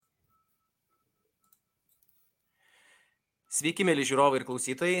Sveiki, mėly žiūrovai ir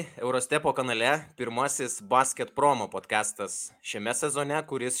klausytojai. Eurostepo kanale pirmasis BasketPromo podkastas šiame sezone,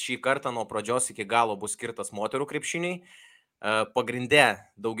 kuris šį kartą nuo pradžios iki galo bus skirtas moterų krepšiniui. Pagrinde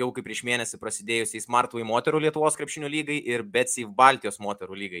daugiau kaip prieš mėnesį prasidėjusiais Martvai moterų Lietuvos krepšinio lygai ir Betsiv Baltijos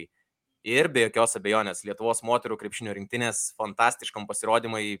moterų lygai. Ir be jokios abejonės Lietuvos moterų krepšinio rinktinės fantastiškam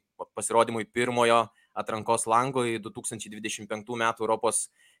pasirodymui pirmojo atrankos lango į 2025 m. Europos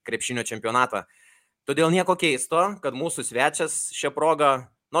krepšinio čempionatą. Todėl nieko keisto, kad mūsų svečias šią progą,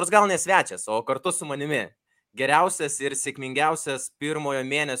 nors gal ne svečias, o kartu su manimi, geriausias ir sėkmingiausias pirmojo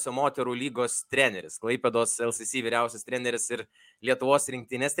mėnesio moterų lygos treneris, Klaipėdos LCC vyriausias treneris ir Lietuvos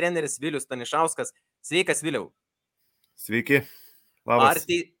rinktinės treneris Vilius Stanišauskas. Sveikas, Viliau. Sveiki, labas.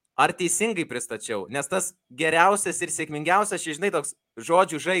 Ar teisingai pristačiau? Nes tas geriausias ir sėkmingiausias, žinai, toks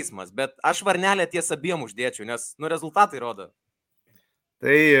žodžių žaismas, bet aš varnelę ties abiem uždėčiau, nes rezultatai rodo.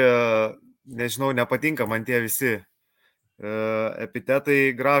 Tai, nežinau, nepatinka man tie visi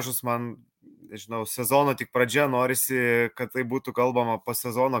epitetai gražus, man, nežinau, sezono tik pradžia, norisi, kad tai būtų kalbama po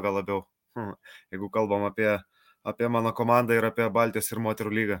sezono gal labiau, jeigu kalbam apie mano komandą ir apie Baltijos ir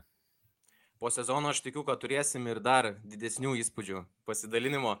moterų lygą. Po sezono aš tikiu, kad turėsim ir dar didesnių įspūdžių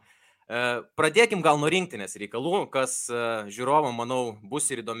pasidalinimo. Pradėkim gal nuo rinktinės reikalų, kas žiūrovam, manau,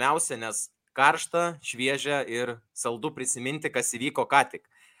 bus ir įdomiausia, nes karšta, šviežia ir saldu prisiminti, kas įvyko ką tik.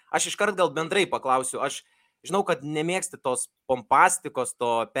 Aš iškart gal bendrai paklausiu, aš žinau, kad nemėgsti tos pompastikos,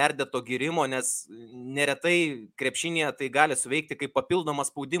 to perdėto gyrimo, nes neretai krepšinėje tai gali suveikti kaip papildomas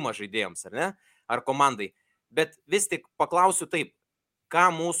spaudimas žaidėjams, ar ne? Ar komandai. Bet vis tik paklausiu taip, ką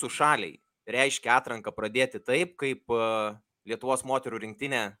mūsų šaliai reiškia atranką pradėti taip, kaip Lietuvos moterų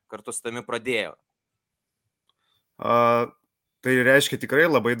rinktinė kartu su tami pradėjo? Tai reiškia tikrai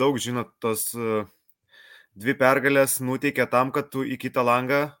labai daug, žinot, tos 2 pergalės nuteikia tam, kad tu į kitą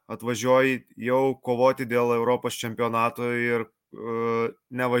langą atvažiuoji jau kovoti dėl Europos čempionato ir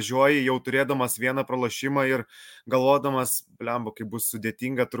nevažiuoji jau turėdamas vieną pralošimą ir galvodamas, blemba, kaip bus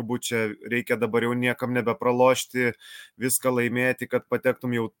sudėtinga, turbūt čia reikia dabar jau niekam nebepralošti, viską laimėti, kad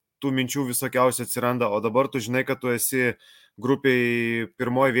patektum, jau tų minčių visokiausių atsiranda, o dabar tu žinai, kad tu esi grupiai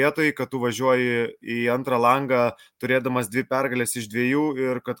pirmoji vietoj, kad tu važiuoji į antrą langą turėdamas 2 pergalės iš 2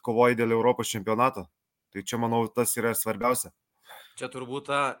 ir kad kovoji dėl Europos čempionato. Tai čia, manau, tas yra svarbiausia. Čia turbūt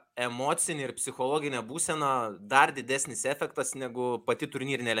ta emocinė ir psichologinė būsena dar didesnis efektas negu pati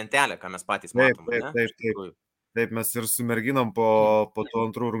turnyrinė lentelė, ką mes patys matom. Taip, mes ir su merginom po to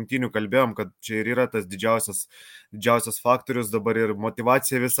antrų rungtynių kalbėjom, kad čia ir yra tas didžiausias faktorius, dabar ir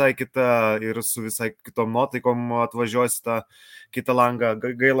motyvacija visai kita ir su visai kitom nuotaikom atvažiuosi tą kitą langą.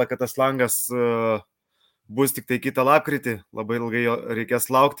 Gaila, kad tas langas bus tik tai kitą lapkritį, labai ilgai reikės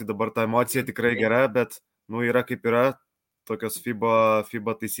laukti, dabar ta emocija tikrai gera, bet yra kaip yra, tokios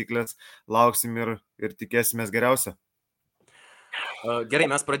FIBA taisyklės, lauksim ir tikėsimės geriausia. Gerai,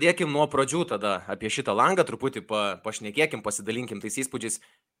 mes pradėkim nuo pradžių tada apie šitą langą, truputį pašnekėkim, pasidalinkim tais įspūdžiais.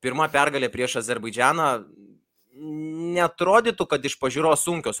 Pirma pergalė prieš Azerbaidžaną, neatrodytų, kad iš pažiūros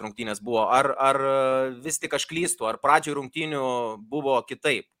sunkios rungtynės buvo, ar vis tik aš klystu, ar pradžioj rungtynių buvo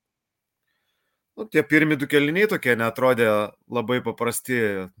kitaip? Tie pirmi 2 kėliniai tokie neatrodė labai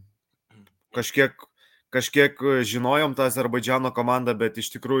paprasti, kažkiek žinojom tą Azerbaidžano komandą, bet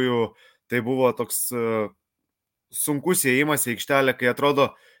iš tikrųjų tai buvo toks sunkus įėjimas į aikštelę, kai atrodo,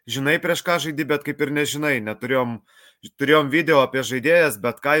 žinai prieš ką žaidži, bet kaip ir nežinai. Turėjom video apie žaidėjas,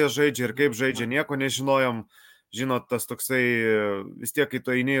 bet ką jos žaidžia ir kaip žaidžia, nieko nežinojom. Žinot, tas toksai, vis tiek, kai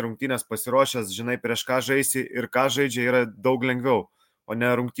tu eini į rungtynės pasiruošęs, žinai prieš ką žaisi ir ką žaidžia, yra daug lengviau, o ne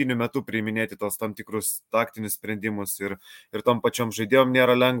rungtynių metu priiminėti tos tam tikrus taktinius sprendimus ir tom pačiom žaidėjom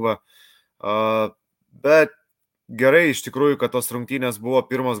nėra lengva. Bet gerai, iš tikrųjų, kad tos rungtynės buvo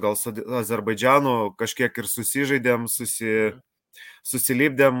pirmos gal su Azerbaidžanu, kažkiek ir susižaidėm,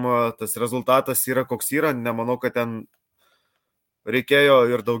 susilipdėm, tas rezultatas yra koks yra, nemanau, kad ten reikėjo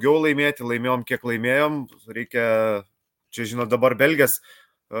ir daugiau laimėti, laimėjom kiek laimėjom, reikia, čia žinot, dabar Belgės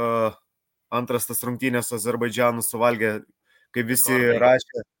antras tas rungtynės su Azerbaidžanu suvalgė, kaip visi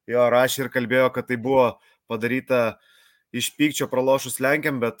rašė ir kalbėjo, kad tai buvo padaryta iš pykčio pralošus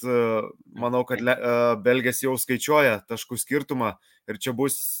Lenkiam, bet manau, kad Belgės jau skaičiuoja taškų skirtumą ir čia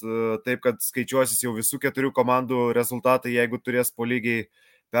bus taip, kad skaičiuosis jau visų 4 komandų rezultatai, jeigu turės po lygiai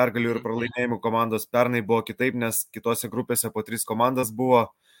pergalių ir pralaimėjimų komandos. Pernai buvo kitaip, nes kitose grupėse po 3 komandas buvo,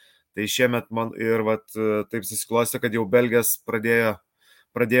 tai šiemet man ir taip susiklostė, kad jau Belgės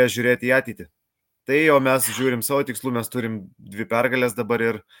pradėjo žiūrėti į ateitį. Tai o mes žiūrim savo tikslų, mes turim 2 pergalės dabar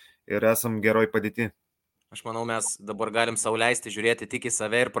ir esam geroj padėti. Aš manau, mes dabar galim sau leisti žiūrėti tik į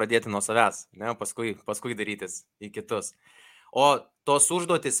save ir pradėti nuo savęs, ne? Paskui darytis į kitus. O tos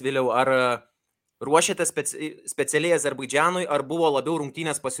užduotis, Viliau, ar ruošėte specialiai Azerbaidžianui, ar buvo labiau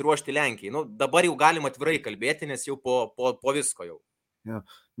rungtynės pasiruošti Lenkijai? Nu, dabar jau galim atvirai kalbėti, nes jau po visko jau. Ja.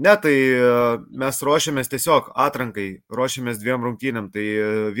 Ne, tai mes ruošiamės tiesiog atrankai, ruošiamės 2 rungtynėm, tai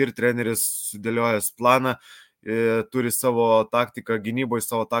vyr treneris sudėliojęs planą, turi savo taktiką gynyboje,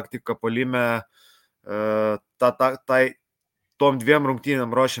 savo taktiką puolime, tom 2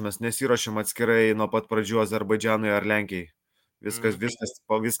 rungtynėm ruošiamės, nesiruošiam atskirai nuo pat pradžių Azerbaidžianui ar Lenkijai.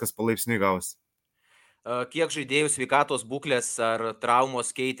 Viskas palaipsniui gausi. Kiek žaidėjų sveikatos būklės ar traumos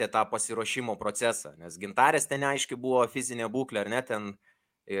keitė tą pasiruošimo procesą? Nes Gintarės ten aiškiai buvo fizinė būklė, ar ne ten,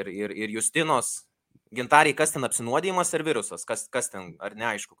 ir Justinos. Gintariai, kas ten apsinuodijimas ar virusas? Kas ten, ar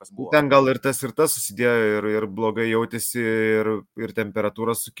neaišku, kas buvo? Ten gal ir tas susidėjo, ir blogai jautėsi, ir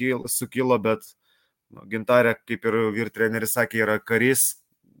temperatūra sukilo, bet Gintarė, kaip ir vyr treneris sakė, yra karys,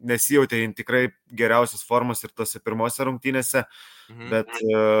 nesijautė tikrai geriausios formos ir tose pirmose rungtynėse, bet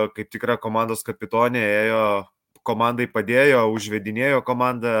kaip tikra komandos kapitonė ėjo, komandai padėjo, užvedinėjo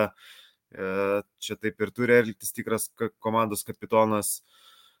komandą, čia taip ir turi elgtis tikras komandos kapitonas.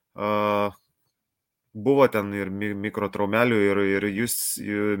 Buvo ten ir mikrotraumelių, ir jūs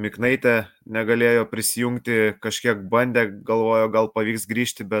Miknaitė negalėjo prisijungti, kažkiek bandė, galvojo, gal pavyks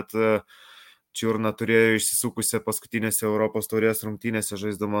grįžti, bet Čiurna turėjo išsisukusią paskutinėse Europos taurės rungtynėse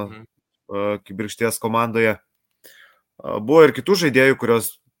žaisdama Kibirkšties komandoje. Buvo ir kitų žaidėjų, kurios,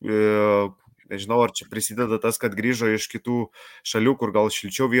 nežinau, ar čia prisideda tas, kad grįžo iš kitų šalių, kur gal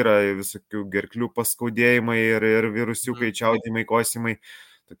šilčiau vyra, visokių gerklių paskaudėjimai ir virusiukai, čiaudimai, kosimai,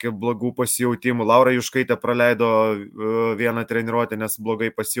 tokie blogų pasijautimų. Laura Juškaitė praleido 1 treniruotę, nes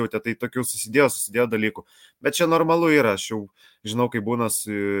blogai pasijautė, tai tokių susidėjo dalykų. Bet čia normalu yra, aš jau žinau, kaip būna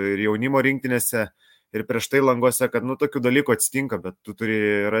ir jaunimo rinktinėse, ir prieš tai languose, kad tokių dalykų atsitinka, bet tu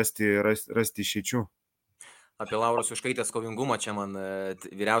turi rasti išeičių. Apie Lauros Juškaitės kovingumą čia man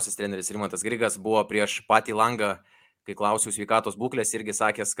vyriausias treneris Rimantas Grigas buvo prieš patį langą, kai klausiau sveikatos būklės, irgi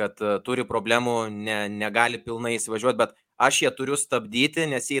sakęs, kad turi problemų, negali pilnai įsivažiuoti, bet aš ją turiu stabdyti,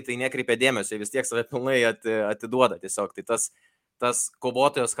 nes jie tai nekreipia dėmesio, vis tiek save pilnai atiduoda tiesiog. Tai tas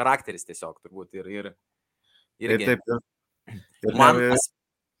kovotojos charakteris tiesiog turbūt ir Taip.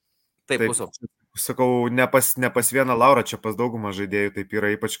 Taip, pusau. Sakau, ne pas vieną Laurą, čia pas daugumą žaidėjų taip yra,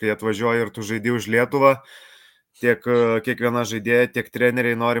 ypač kai atvažiuoja ir tu žaidži už Lietuvą. Tiek kiekviena žaidėja, tiek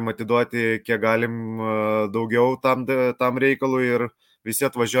treneriai norim atiduoti, kiek galim daugiau tam reikalui ir visi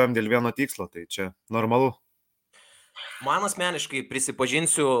atvažiuojam dėl vieno tikslo, tai čia normalu. Man asmeniškai,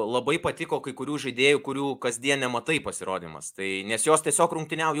 prisipažinsiu, labai patiko kai kurių žaidėjų, kurių kasdien nematai pasirodymas. Tai, nes jos tiesiog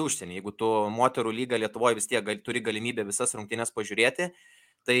rungtyniauja užsienį. Jeigu tu moterų lygą Lietuvoje vis tiek turi galimybę visas rungtynės pažiūrėti,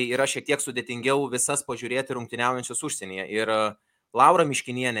 tai yra šiek tiek sudėtingiau visas pažiūrėti rungtyniaujančias užsienyje. Ir Laura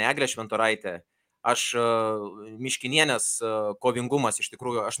Miškinienė, Eglė Šventoraitė, Miškinienės kovingumas iš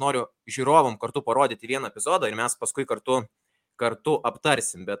tikrųjų, aš noriu žiūrovam kartu parodyti vieną epizodą ir mes paskui kartu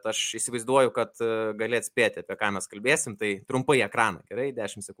aptarsim, bet aš įsivaizduoju, kad gali atspėti, apie ką mes kalbėsim, tai trumpai ekraną, gerai,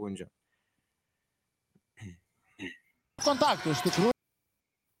 10 sekundžių. Kontaktų iš tikrųjų.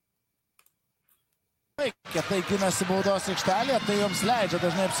 Tai ginasi baudos aikštelėje, tai joms leidžia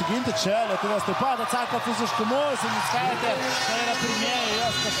dažnai apsiginti. Čia Lietuvos taip pat atsako fiziškumu, Sinickaitė, tai yra pirmieji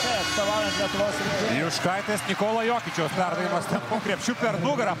jos taškai atstovaujant Lietuvos rinktinei. Juškaitės Nikola Jokičiaus perdavimas tempu krepšiu per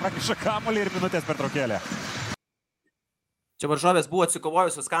nugarą, prakiša kamuolį ir minutės pertraukėlė. Čia varžovės buvo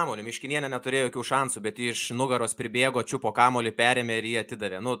atsikovojusios kamuolį, Miškinienė neturėjo jokių šansų, bet iš nugaros pribėgo, čiupo kamuolį, perėmė ir jį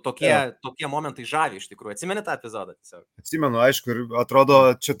atidavė. Tokie momentai žavi iš tikrųjų. Atsimeni tą epizodą tiesiog? Atsimenu, aišku, ir atrodo,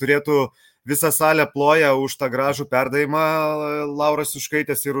 čia turėtų visą salę ploja už tą gražų perdavimą Lauros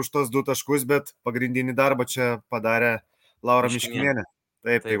Juškaitės ir už tos 2 taškus, bet pagrindinį darbą čia padarė Laura Miškinienė.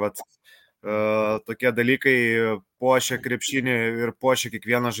 Taip. Vat, tokie dalykai puošia krepšinį ir puošia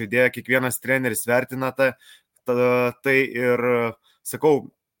kiekvieną žaidėją, kiekvienas treneris vertina tai ir sakau,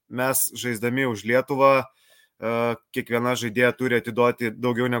 mes žaisdami už Lietuvą, kiekviena žaidėja turi atiduoti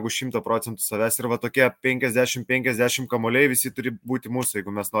daugiau negu 100% savęs ir va tokie 50-50 kamuoliai visi turi būti mūsų,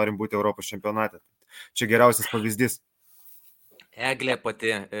 jeigu mes norim būti Europos čempionate. Čia geriausias pavyzdys. Eglė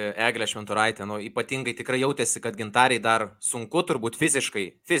Šventoraitė, ypatingai tikrai jautėsi, kad Gintariai dar sunku, turbūt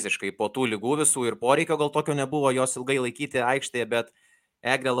fiziškai po tų ligų visų ir poreikio gal tokio nebuvo jos ilgai laikyti aikštėje, bet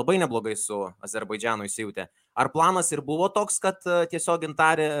Eglė labai neblogai su Azerbaidžianu įsijautė. Ar planas ir buvo toks, kad tiesiog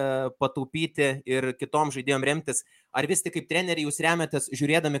Gintarį pataupyti ir kitom žaidėjom remtis, ar vis tik kaip treneriai jūs remiatės,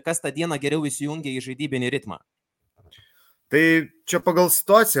 žiūrėdami, kas tą dieną geriau įsijungia į žaidybinį ritmą? Tai čia pagal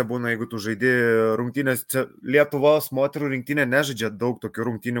situaciją būna, jeigu tu žaidži rungtynės, Lietuvos moterų rinktinė nežaidžia daug tokių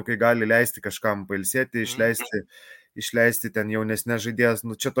rungtynių, kai gali leisti kažkam pailsėti, išleisti ten jaunesnės žaidėjas.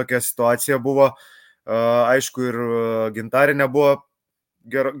 Čia tokia situacija buvo, aišku, ir Gintarė nebuvo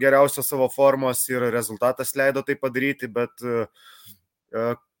geriausios savo formos ir rezultatas leido tai padaryti, bet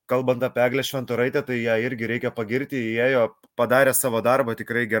kalbant apie Eglę Šventoraitę, tai ją irgi reikia pagirti, įėjo, padarė savo darbą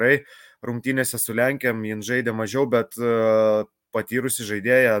tikrai gerai, rungtynėse su Lenkėm, jin žaidė mažiau, bet patyrusi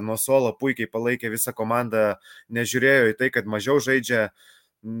žaidėja nuo suolo puikiai palaikė visą komandą, nežiūrėjo į tai, kad mažiau žaidžia,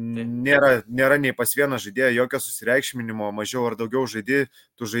 nėra nei pas vieną žaidėją jokio susireikšminimo, mažiau ar daugiau žaidi,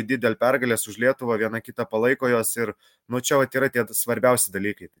 tu žaidi dėl pergalės už Lietuvą, viena kitą palaiko jos ir čia yra tie svarbiausi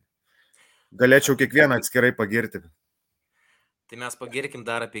dalykai. Galėčiau kiekvieną atskirai pagirti. Tai mes pagirkim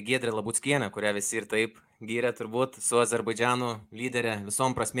dar apie Giedrę Labuckienę, kurią visi ir taip gyrė turbūt su Azerbaidžanu lyderė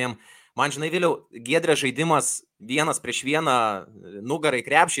visom prasmėm. Man žinai, Viliau, Giedrė žaidimas 1-1 nugarai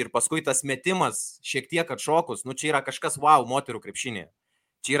krepšį ir paskui tas metimas šiek tiek atšokus, čia yra kažkas wow moterų krepšinėje.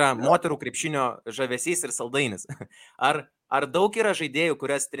 Čia yra moterų krepšinio žavesys ir saldainis. Ar daug yra žaidėjų,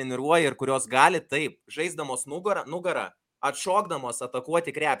 kurias treniruoja ir kurios gali taip, žaisdamos nugarą, atšokdamos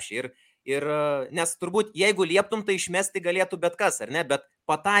atakuoti krepšį. Ir nes turbūt, jeigu lieptum, tai išmesti galėtų bet kas, ar ne? Bet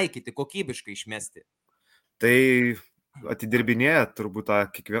pataikyti, kokybiškai išmesti. Tai atidirbinėja turbūt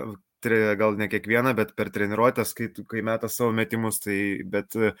gal ne kiekvieną, bet per treniruotės, kai meta savo metimus,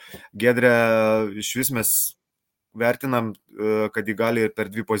 bet Giedrė iš vis mes vertinam, kad ji gali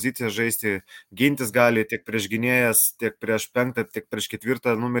per 2 pozicijas žaisti, gintis gali tiek prieš gynėjas, tiek prieš 5, tiek prieš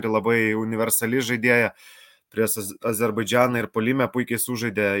 4 numerį, labai universali žaidėja. Prieš Azerbaidžaną ir puolime puikiai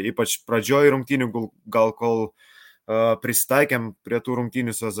sužaidė, ypač pradžioj rungtynių, gal kol prisitaikėm prie tų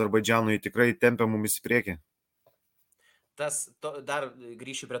rungtynių su Azerbaidžanu, jį tikrai tempė mumis į priekį. Dar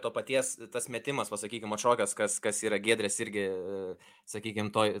grįšiu prie to paties, tas metimas, pasakykime, atšokęs, kas yra Giedrės irgi,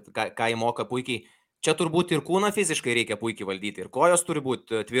 sakykime, ką jį moka puikiai. Čia turbūt ir kūną fiziškai reikia puikiai valdyti, ir kojos turi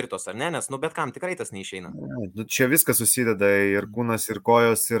būti tvirtos, ar ne? Nes, bet kam tikrai tas neišeina. Čia viskas susideda, ir kūnas, ir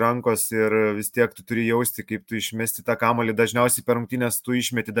kojos, ir rankos, ir vis tiek tu turi jausti, kaip tu išmesti tą kamuolį. Dažniausiai per rungtynės tu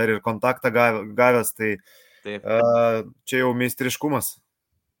išmeti dar ir kontaktą gavęs, tai čia jau meistriškumas.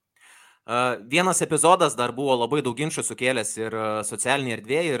 Vienas epizodas dar buvo labai daug ginčų sukėlęs ir socialinėje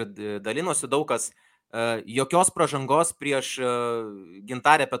erdvėje, ir dalinosi daug kas. Jokios pražangos prieš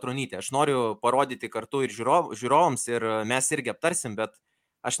Gintarę Petronytę. Aš noriu parodyti kartu ir žiūrovams, ir mes irgi aptarsim, bet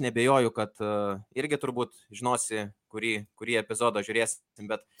aš nebejoju, kad irgi turbūt žinosi, kurį epizodą žiūrėsim,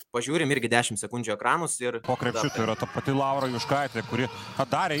 bet pažiūrim irgi 10 sekundžių ekranus. Po krepšiu tai yra ta pati Laura Juškaitė, kuri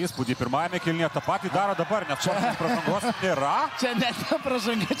darė įspūdį pirmajame kėlinyje, tą patį daro dabar, nes čia pražangos nėra. Čia net ne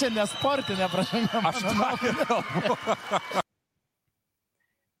pražanga, čia nesportinė pražanga. Aš kalbu.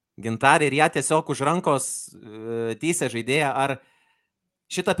 Gintarė ir ją tiesiog už rankos teisė žaidėja. Ar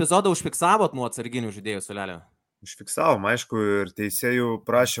šitą epizodą užfiksavot nuo atsarginių žaidėjų Sulelio? Užfiksavom, aišku, ir teisėjų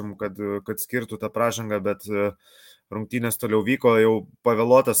prašym, kad skirtų tą pražangą, bet rungtynės toliau vyko, jau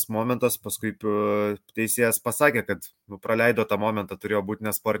pavėluotas momentas, paskui teisėjas pasakė, kad praleido tą momentą, turėjo būti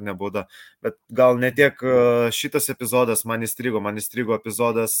nesportinė bauda. Bet gal ne tiek šitas epizodas man įstrigo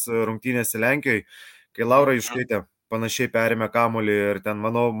epizodas rungtynėse Lenkijoje, kai Laura Juškaitė panašiai perėmė kamuolį ir ten,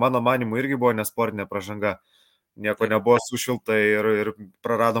 mano manimu, irgi buvo nesportinė pražanga. Nieko nebuvo sušilta ir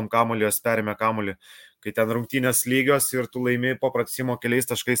praradom kamuolį, jos perėmė kamuolį. Kai ten rungtynės lygios ir tu laimi po pratęsimo keliais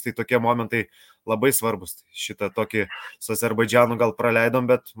taškais, tai tokie momentai labai svarbus. Šitą tokį su Azerbaidžanu gal praleidom,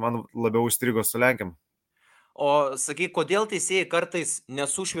 bet man labiau užstrigo su Lenkiam. O sakyk, kodėl teisėjai kartais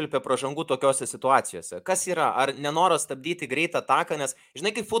nesušvilpia pražangų tokiose situacijose? Kas yra? Ar nenoras stabdyti greitą ataką? Nes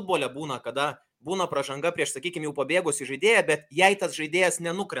žinai, kaip futbole būna, kada būna pražanga prieš, sakykime, jau pabėgusi žaidėją, bet jei tas žaidėjas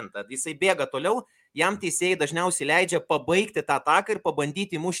nenukrenta, jisai bėga toliau, jam teisėjai dažniausiai leidžia pabaigti tą ataką ir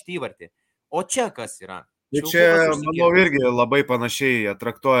pabandyti įmušti įvartį. O čia kas yra? Čia, manau, irgi labai panašiai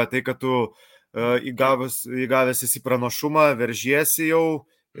traktuoja tai, kad tu įgavęs esi pranašumą, veržiesi jau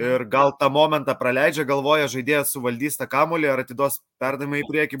ir gal tą momentą praleidžia, galvoja, žaidėjas suvaldys tą kamuolį ar atiduos perdavimą į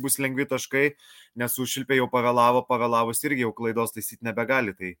priekį, bus lengvi taškai, nes užšilpė jau pavėlavus irgi jau klaidos taisyti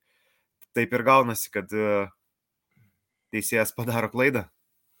nebegali. Tai taip ir gaunasi, kad teisėjas padaro klaidą.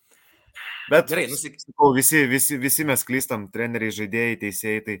 Bet gerai, visi mes klystam, treneriai, žaidėjai,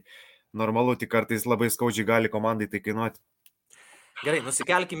 teisėjai, tai normalu, tik kartais labai skaudžiai gali komandai tai kainuoti. Gerai,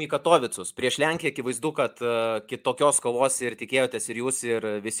 nusikelkime į Katovicus. Prieš Lenkiją akivaizdu, kad kitokios kovos ir tikėjotės ir jūs, ir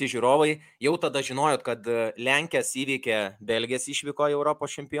visi žiūrovai. Jau tada žinojot, kad Lenkijas įveikė Belgijas išvyko į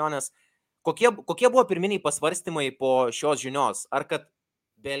Europos čempionės. Kokie buvo pirminiai pasvarstymai po šios žinios? Ar kad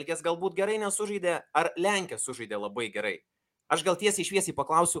Belgijas galbūt gerai nesužaidė, ar Lenkija sužaidė labai gerai? Aš gal tiesiai šviesiai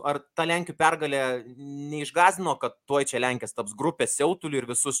paklausiu, ar ta Lenkių pergalė neišgąsdino, kad tuoj čia Lenkijas taps grupės siautuliu ir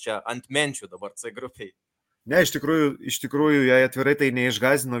visus čia ant menčių dabar C grupiai? Ne, iš tikrųjų, jei atvirai tai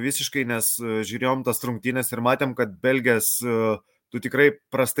neišgąsdino visiškai, nes žiūrėjom tas rungtynės ir matėm, kad Belgijas tu tikrai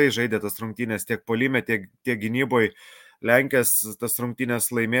prastai žaidė tas rungtynės tiek puolime, tiek gynyboj. Lenkės tas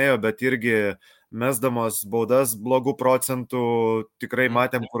rungtynės laimėjo, bet irgi mesdamos baudas blogų procentų, tikrai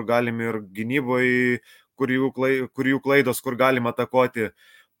matėm, kur galim ir gynyboje, kur jų klaidos, kur galim atakuoti.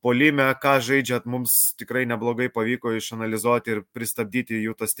 Puolime, ką žaidžiat, mums tikrai neblogai pavyko išanalizuoti ir pristabdyti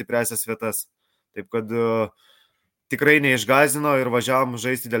jų tas stipriasias vietas. Taip kad tikrai neišgąsdino ir važiavom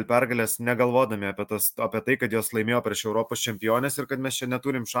žaisti dėl pergalės, negalvodami apie tai, kad jos laimėjo prieš Europos čempionės ir kad mes čia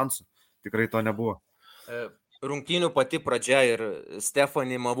neturim šansų. Tikrai to nebuvo. Rungtynių pati pradžia ir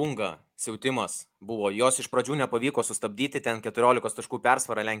Stefani Mavunga siautimas buvo. Jos iš pradžių nepavyko sustabdyti, ten 14 taškų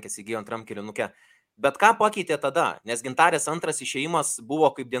persvarą Lenkės įgijo antram kėlinuke. Bet ką pakeitė tada? Nes Gintarės antras išėjimas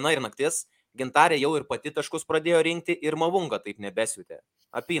buvo kaip diena ir naktis. Gintarė jau ir pati taškus pradėjo rinkti ir Mavunga taip nebesiutė.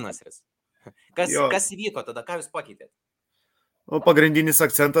 Apynasris. Kas įvyko tada? Ką jūs pakeitėte? Pagrindinis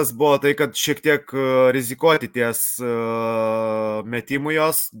akcentas buvo tai, kad šiek tiek rizikuoti ties metimų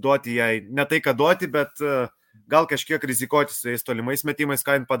jos, duoti jai, ne tai, kad duoti, bet gal kažkiek rizikuoti su jais tolimais metimais,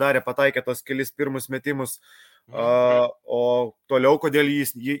 ką jin padarė, pataikė tos kelis pirmus metimus, o toliau, kodėl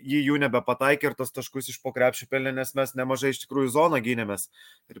jį jų nebepataikė ir tos taškus iš po krepšio pelnė, nes mes nemažai iš tikrųjų zoną gynėmės.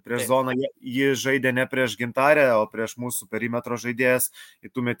 Ir prieš zoną jį žaidė ne prieš Gintarę, o prieš mūsų perimetro žaidėjas,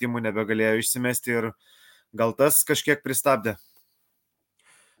 į tų metimų nebegalėjo išsimesti ir gal tas kažkiek pristabdė.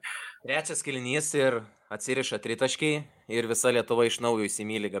 Trečias kėlinys ir atsiriša tritaškiai ir visa Lietuva iš naujo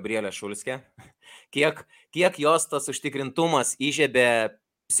įsimyli Gabrielę Šulskę. Kiek jos tas užtikrintumas įžiebė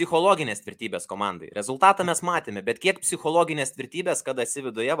psichologinės tvirtybės komandai. Rezultatą mes matėme, bet kiek psichologinės tvirtybės, kada esi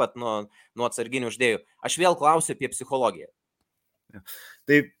viduje, nuo atsarginių žaidėjų. Aš vėl klausiu apie psichologiją.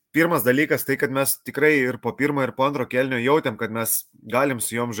 Tai pirmas dalykas, tai kad mes tikrai ir po pirmo ir po antro kėlinio jautėm, kad mes galim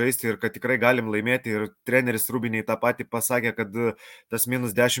su jom žaisti ir kad tikrai galim laimėti. Ir treneris Rubiniai tą patį pasakė, kad tas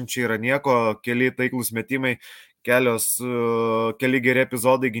 -10 čia yra nieko, keli taiklus metimai, keli geri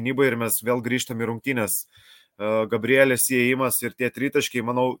epizodai gynybai ir mes vėl grįžtam į rungtynės. Gabrielės įėjimas ir tie tritaškiai,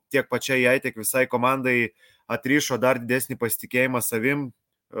 manau, tiek pačiai jai, tiek visai komandai atrišo dar didesnį pasitikėjimą savim.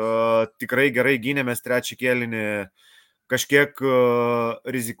 Tikrai gerai gynėmės trečią kėlinį, kažkiek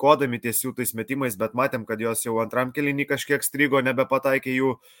rizikuodami ties jų tais metimais, bet matėm, kad jos jau antram kėlinį kažkiek strigo, nebepataikė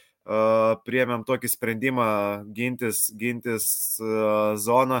jų. Priėmėm tokį sprendimą gintis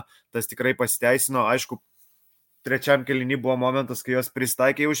zoną, tas tikrai pasiteisino. Aišku, trečiam kėlinį buvo momentas, kai jos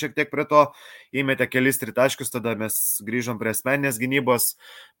pristaikė jau šiek tiek prie to, įmetė kelis tritaškius, tada mes grįžom prie asmeninės gynybos,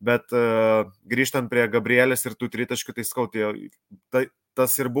 bet grįžtant prie Gabrielės ir tų tritaškių, tai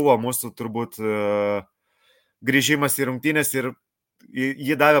tas ir buvo mūsų turbūt grįžimas į rungtynės ir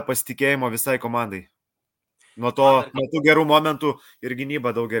jį davė pasitikėjimo visai komandai. Nuo tų gerų momentų ir gynyba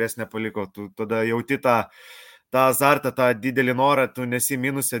daug geresnė paliko. Tu tada jauti tą azartą, tą didelį norą, tu nesi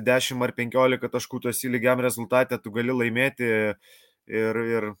minusė 10 ar 15 taškų, tu esi lygiam rezultate, tu gali laimėti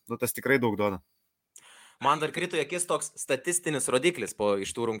ir tas tikrai daug duoda. Man dar krito į akis toks statistinis rodiklis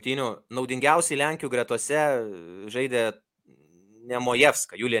iš tų rungtynių. Naudingiausiai Lenkių gretose žaidė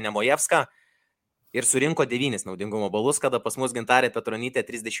Julija Nemojevska ir surinko 9 naudingumo balus, kada pas mus Gintarė Petronytė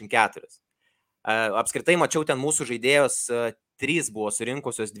 34. Apskritai mačiau ten mūsų žaidėjos 3 buvo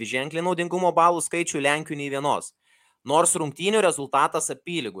surinkusios dviženklį naudingumo balų skaičių, Lenkių nei vienos. Nors rungtynių rezultatas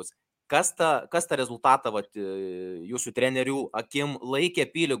apylygus. Kas tą rezultatą jūsų trenerių akim laikė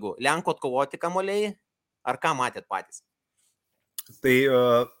apylygų? Lenkų atkovoti kamuoliai? Ar ką matėt patys? Tai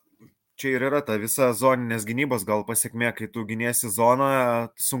čia ir yra ta visa zoninės gynybos gal pasiekmė, kai tu gynėsi zoną,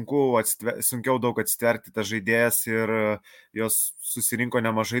 sunkiau daug atsitverti tą žaidėjas ir jos susirinko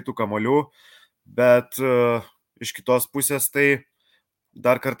nemažai tų kamuolių, bet iš kitos pusės tai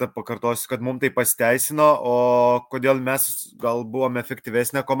dar kartą pakartosiu, kad mums tai pasiteisino, o kodėl mes gal buvom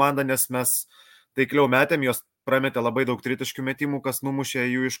efektyvesnė komanda, nes mes taikliau metėm, jos prametė labai daug tritaškių metimų, kas numušė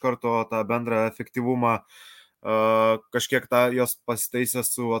jų iš karto tą bendrą efektyvumą. Kažkiek jos pasitaisė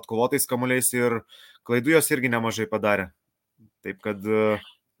su atkovotais kamuoliais ir klaidų jos irgi nemažai padarė. Taip kad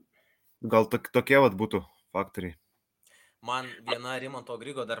gal tokie būtų faktoriai. Man viena Rimanto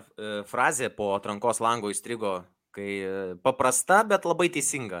Grigo dar frazė po atrankos lango įstrigo, kai paprasta, bet labai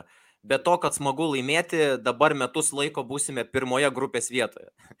teisinga. Be to, kad smagu laimėti, dabar metus laiko būsime pirmoje grupės vietoje.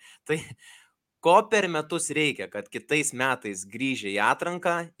 Tai ko per metus reikia, kad kitais metais grįžę į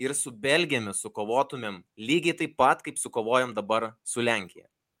atranką ir su Belgijomis sukovotumėm lygiai taip pat, kaip sukovojom dabar su Lenkija?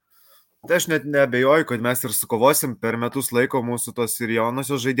 Tai aš net neabejoju, kad mes ir sukovosim per metus laiko mūsų tos ir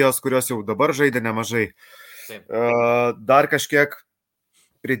jaunosios žaidėjos, kurios jau dabar žaidė nemažai. Taip. Dar kažkiek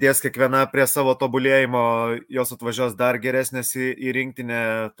pridės kiekviena prie savo tobulėjimo, jos atvažiuos dar geresnės į rinktinę,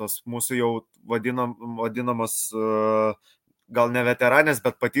 tos mūsų jau vadinamos gal ne veteranės,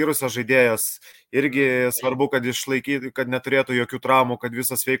 bet patyrusios žaidėjos. Irgi svarbu, kad išlaikytų, kad neturėtų jokių traumų, kad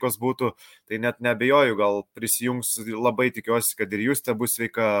visos sveikos būtų. Tai net neabejoju, gal prisijungs, labai tikiuosi, kad ir Justė bus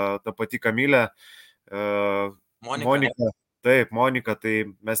sveika, ta pati Kamilė. Monika. Taip, Monika,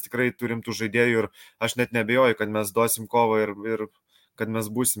 tai mes tikrai turim tų žaidėjų ir aš net neabejoju, kad mes duosim kovą ir kad mes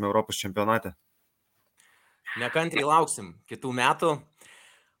būsime Europos čempionate. Nekantriai lauksim kitų metų.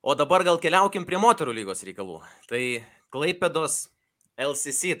 O dabar gal keliaukim prie moterų lygos reikalų. Tai Klaipėdos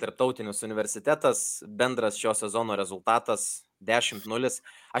LCC, tarptautinis universitetas, bendras šio sezono rezultatas 10-0.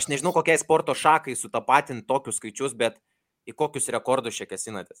 Aš nežinau, kokiai sporto šakai sutapatinti tokius skaičius, bet į kokius rekordus čia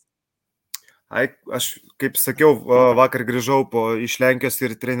kėsinatės? Aš, kaip sakiau, vakar grįžau iš Lenkijos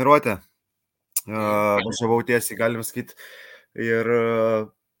ir treniruotę. Važiavau tiesiai, galim sakyti. Ir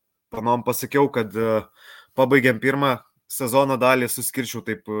panom pasakiau, kad pabaigėm pirmą sezono dalį, suskirčiau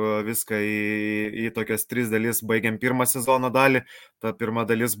taip viską į tokias 3 dalis. Baigėm pirmą sezono dalį, ta pirma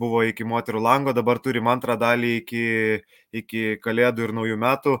dalis buvo iki moterų lango, dabar turim antrą dalį iki kalėdų ir naujų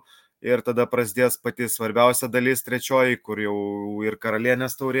metų. Ir tada prasidės pati svarbiausia dalis, trečioji, kur jau ir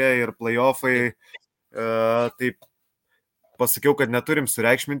karalienės taurė, ir play-offai. Taip pasakiau, kad neturim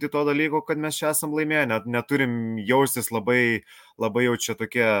sureikšminti to dalyko, kad mes čia esam laimėję, neturim jaustis labai jau čia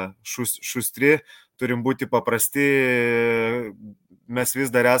tokie šustri, turim būti paprasti, mes vis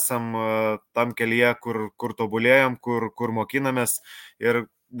dar esam tam kelyje, kur tobulėjam, kur mokinamės ir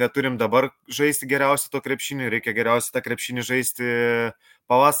neturim dabar žaisti geriausiai to krepšinį, reikia geriausiai tą krepšinį žaisti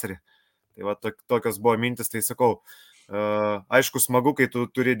pavasarį. Tai va, tokios buvo mintis, tai sakau, aišku, smagu, kai tu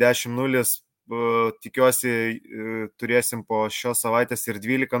turi 10-0, tikiuosi turėsim po šios savaitės ir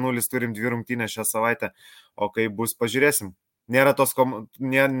 12-0, turim 2 rungtynės šią savaitę, o kai bus, pažiūrėsim.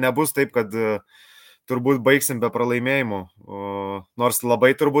 Nebus taip, kad turbūt baigsim be pralaimėjimų, nors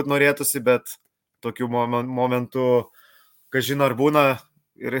labai turbūt norėtųsi, bet tokių momentų, kažin ar būna,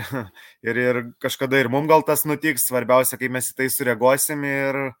 ir kažkada ir mums gal tas nutiks, svarbiausia, kaip mes į tai sureaguosim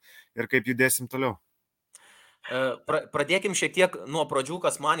ir kaip judėsim toliau. Pradėkim šiek tiek nuo pradžių,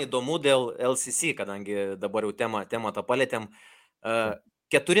 kas man įdomu dėl LCC, kadangi dabar jau temą tą palėtėm.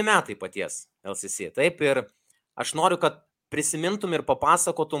 4 metai paties LCC, taip, ir aš noriu, kad prisimintum ir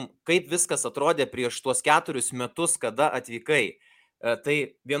papasakotum, kaip viskas atrodė prieš tuos 4 metus, kada atvykai. Tai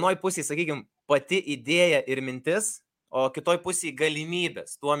vienoj pusėje, sakykime, pati idėja ir mintis, o kitoj pusėje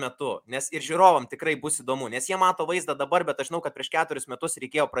galimybės tuo metu, nes ir žiūrovam tikrai bus įdomu, nes jie mato vaizdą dabar, bet aš žinau, kad prieš 4 metus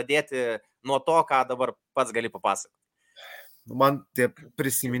reikėjo pradėti nuo to, ką dabar pats gali papasakoti. Man tie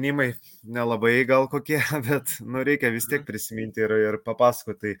prisiminimai nelabai gal kokie, bet reikia vis tiek prisiminti ir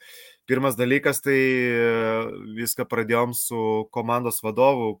papasakoti. Tai pirmas dalykas, tai viską pradėjom su komandos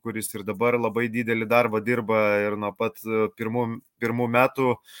vadovu, kuris ir dabar labai didelį darbą dirba ir nuo pat pirmų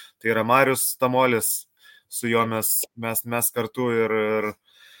metų, tai yra Marius Tamolis. Su juo mes kartu ir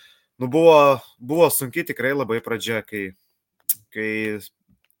buvo sunki tikrai labai pradžia, kai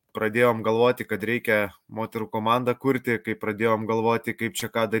pradėjom galvoti, kad reikia moterų komandą kurti, kai pradėjom galvoti, kaip čia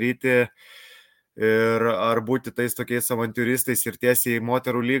ką daryti ir ar būti tais tokiais avantiūristais ir tiesiai į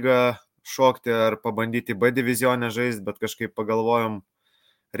moterų lygą šokti ar pabandyti B divizionę žaisti, bet kažkaip pagalvojom,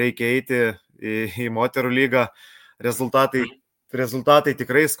 reikia eiti į moterų lygą. Rezultatai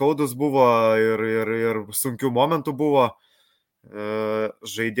tikrai skaudus buvo ir sunkių momentų buvo.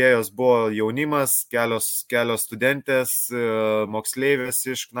 Žaidėjos buvo jaunimas, kelios studentės, moksleivės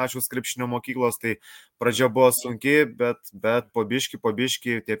iš Knačiaus krepšinio mokyklos, tai pradžia buvo sunki, bet po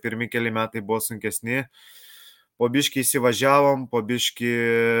biškį, tie pirmi keli metai buvo sunkesni. Po biškį įsivažiavom, po biškį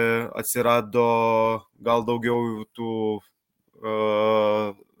atsirado gal daugiau tų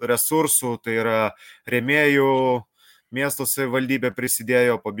resursų, tai yra rėmėjų. Miesto savivaldybė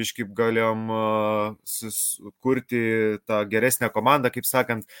prisidėjo, po biškį galėjom kurti tą geresnę komandą, kaip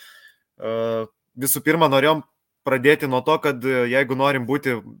sakant. Visų pirma, norėjom pradėti nuo to, kad jeigu norim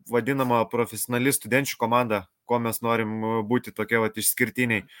būti vadinama profesionali studenčių komanda, ko mes norim būti tokie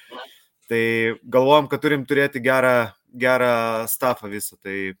išskirtiniai, tai galvojom, kad turim turėti gerą stafą visą.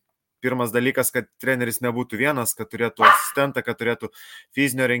 Tai pirmas dalykas, kad treneris nebūtų vienas, kad turėtų asistentą, kad turėtų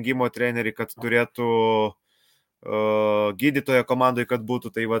fizinio rengimo trenerį, kad turėtų gydytojo komandai, kad būtų.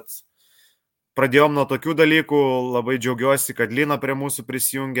 Tai pradėjom nuo tokių dalykų, labai džiaugiuosi, kad Lina prie mūsų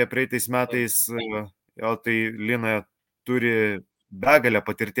prisijungė praeitais metais, tai Lina turi begalę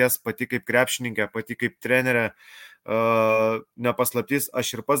patirties, pati kaip krepšininkė, pati kaip trenerė, nepaslaptis,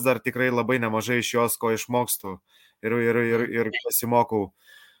 aš ir pats dar tikrai labai nemažai iš jos ko išmokstu ir pasimokau.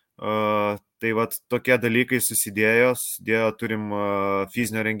 Tai tokie dalykai susidėjo, turim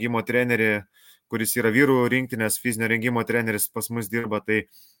fizinio rengimo trenerį, kuris yra vyrų rinktinės fizinio rengimo treneris, pas mus dirba, tai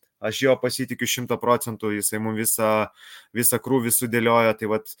aš jo pasitikiu 100%, jisai mums visą krūvį sudėliojo, tai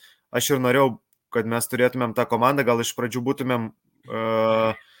vat aš ir norėjau, kad mes turėtumėm tą komandą, gal iš pradžių būtumėm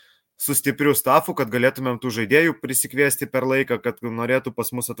su stipriu stafu, kad galėtumėm tų žaidėjų prisikviesti per laiką, kad norėtų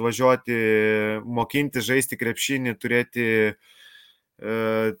pas mus atvažiuoti, mokinti, žaisti krepšinį, turėti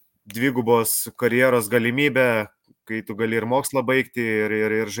dvigubos karjeros galimybę, kai tu gali ir mokslą baigti,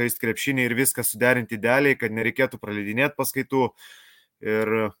 ir žaisti krepšinį, ir viską suderinti idealiai, kad nereikėtų praleidinėti paskaitų.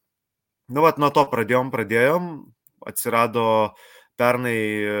 Ir, nuo to pradėjom, atsirado pernai,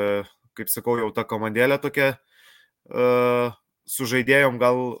 kaip sakau, jau ta komandėlė tokia, su žaidėjom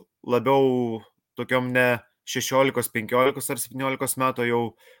gal labiau tokiom ne 16, 15 ar 17 metų jau,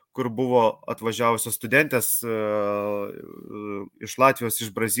 kur buvo atvažiavusios studentės iš Latvijos,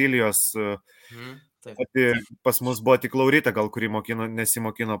 iš Brazilijos. Pas mus buvo tik Laurita, gal kuri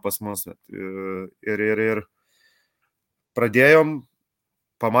nesimokino pas mus. Ir pradėjom,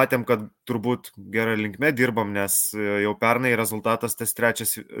 pamatėm, kad turbūt gerą linkme dirbam, nes jau pernai rezultatas tas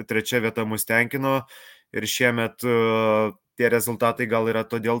trečia vieta mus tenkino ir šiemet tie rezultatai gal yra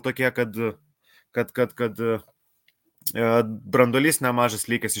todėl tokie, kad branduolys nemažas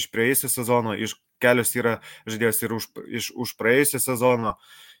likęs iš praėjusio sezono, iš kelios yra žaidėjos ir už praėjusio sezono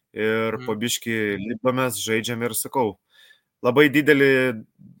ir po biškį lipdomės, žaidžiam ir sakau, labai didelį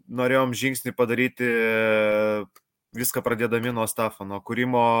norėjom žingsnį padaryti, viską pradėdami nuo stafo, nuo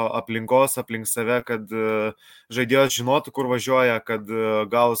kūrimo aplinkos, aplink save, kad žaidėjos žinotų, kur važiuoja, kad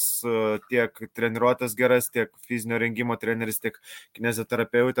gaus tiek treniruotės geras, tiek fizinio rengimo treneris, tiek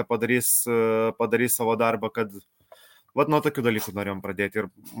kineziterapeutė padarys savo darbą, kad nuo tokių dalykų norėjom pradėti.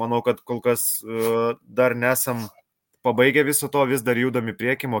 Ir manau, kad kol kas dar nesam pabaigę viso to, vis dar judami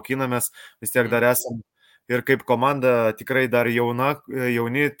prieki, mokinamės, vis tiek dar esam ir kaip komanda tikrai dar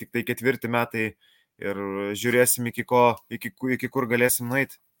jauni, tik tai 4 metai. Ir žiūrėsim iki kur galėsim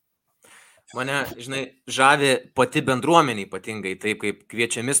nueiti. Mane, žavi pati bendruomenė ypatingai, taip kaip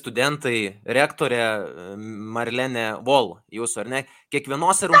kviečiami studentai, rektorė Marlenė Vol, jūsų ar ne,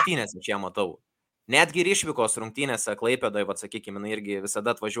 kiekvienose rungtynėse čia matau. Netgi ir išvykos rungtynėse Klaipėdoje, sakykime, jinai irgi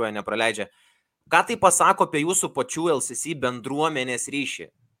visada atvažiuoja, nepraleidžia. Ką tai pasako apie jūsų pačių LCC bendruomenės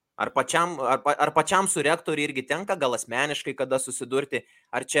ryšį? Ar pačiam su rektoriu irgi tenka gal asmeniškai kada susidurti,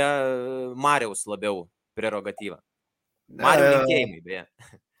 ar čia Mariaus labiau prerogatyva? Mariaus linkėjimai, beje.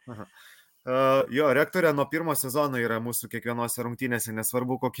 Jo, rektorė nuo pirmo sezono yra mūsų kiekvienose rungtynėse,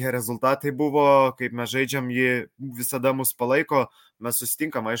 nesvarbu kokie rezultatai buvo, kaip mes žaidžiam, ji visada mus palaiko, mes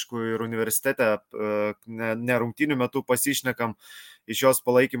susitinkam, aišku, ir universitete, ne rungtynių metu pasišnekam, iš jos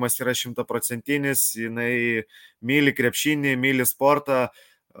palaikymas yra 100%, jinai myli krepšinį, myli sportą.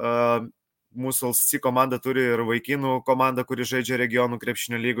 Mūsų LCC komanda turi ir vaikinų komandą, kuri žaidžia regionų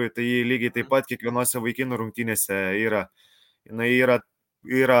krepšinio lygoje, tai lygiai taip pat kiekvienose vaikinų rungtynėse yra. Jis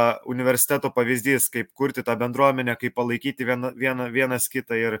yra universiteto pavyzdys, kaip kurti tą bendruomenę, kaip palaikyti vienas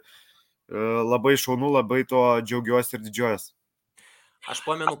kitą ir labai šaunu, labai to džiaugiuosi ir didžiuojuosi. Aš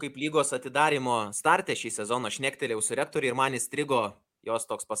pamenu, kaip lygos atidarimo starte šį sezoną aš šnektelėjau su rektoriu ir man įstrigo jos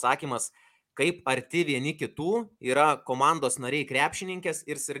toks pasakymas, kaip arti vieni kitų yra komandos nariai krepšininkės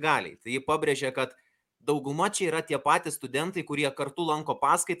ir sirgaliai. Tai jį pabrėžė, kad dauguma čia yra tie patys studentai, kurie kartu lanko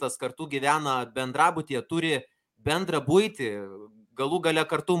paskaitas, kartu gyvena bendrabutyje, turi bendrą buitį, galų gale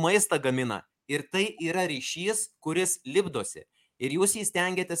kartu maistą gamina. Ir tai yra ryšys, kuris lipdosi. Ir jūs jį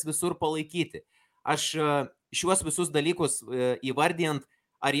stengiatės visur palaikyti. Aš šiuos visus dalykus įvardijant,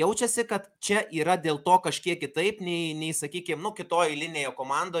 ar jaučiasi, kad čia yra dėl to kažkiek kitaip, nei sakykime, kitoje eilinėje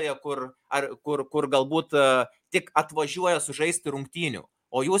komandoje, kur galbūt tik atvažiuoja sužaisti rungtynių,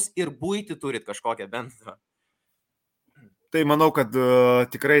 o jūs ir buitį turit kažkokią bendrą? Tai manau, kad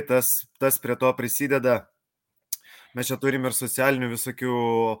tikrai tas prie to prisideda. Mes čia turim ir socialinių visokių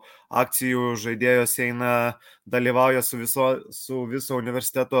akcijų, žaidėjos eina, dalyvauja su viso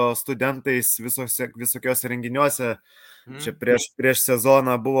universiteto studentais visokiose renginiuose. Čia prieš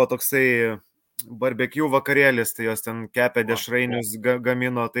sezoną buvo toksai barbecue vakarėlis, tai jos ten kepė dešrainius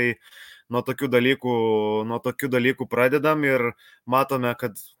gamino, tai nuo tokių dalykų pradedam ir matome,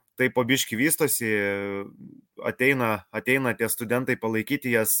 kad tai po biškį vystosi, ateina tie studentai palaikyti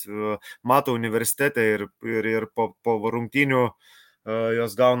jas, mato universitete ir po rungtynių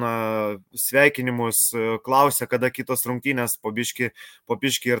jos gauna sveikinimus, klausia, kada kitos rungtynės, po biškį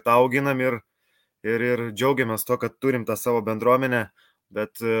ir tą auginam ir džiaugiamės to, kad turim tą savo bendruomenę,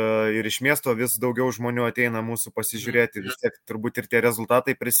 bet ir iš miesto vis daugiau žmonių ateina mūsų pasižiūrėti, vis tiek turbūt ir tie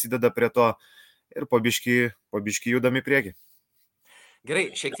rezultatai prisideda prie to ir po biškį judam į priekį.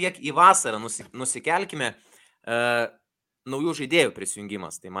 Gerai, šiek tiek į vasarą nusikelkime. Naujų žaidėjų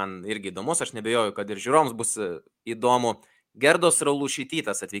prisijungimas, tai man irgi įdomus, aš nebejoju, kad ir žiūrovams bus įdomu. Gerdos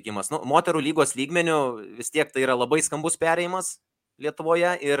Raulušytytas atvykimas. Moterų lygos lygmenių vis tiek tai yra labai skambus perėjimas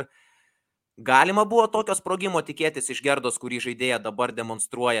Lietuvoje ir galima buvo tokio sprogimo tikėtis iš Gerdos, kurį žaidėja dabar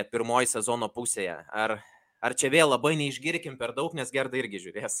demonstruoja pirmoji sezono pusėje. Ar čia vėl labai neišgirkim per daug, nes Gerda irgi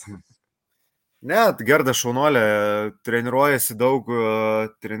žiūrės? Ne, Gerda šaunuolė, treniruojasi daug,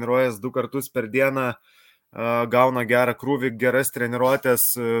 treniruojasi 2 kartus per dieną, gauna gerą krūvį, geras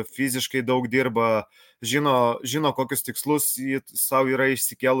treniruotės, fiziškai daug dirba, žino kokius tikslus savo yra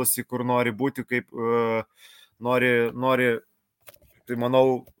išsikėlusi, kur nori būti, kaip nori, tai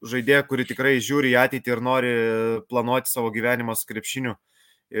manau, žaidėja, kuri tikrai žiūri į ateitį ir nori planuoti savo gyvenimą su krepšiniu.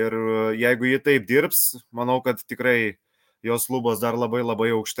 Ir jeigu ji taip dirbs, manau, kad tikrai jos lubos dar labai labai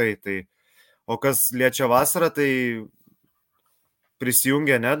aukštai. Tai, o kas liečia vasarą, tai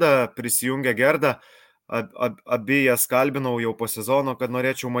prisijungia Neda, prisijungia Gerda. Abi jas kalbinau jau po sezono, kad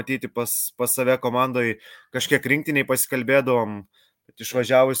norėčiau matyti pas save komandai, kažkiek rinktiniai pasikalbėdavom, bet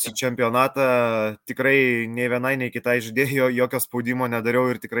išvažiavus į čempionatą tikrai nei vienai, nei kitai žaidėjo jokio spaudimo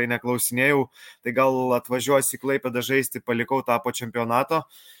nedariau ir tikrai neklausinėjau, tai gal atvažiuosi į Klaipėdą žaisti, palikau tą po čempionato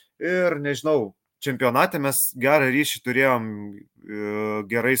ir nežinau, čempionate mes gerą ryšį turėjom,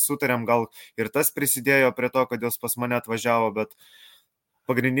 gerai sutarėm, gal ir tas prisidėjo prie to, kad jos pas mane atvažiavo, bet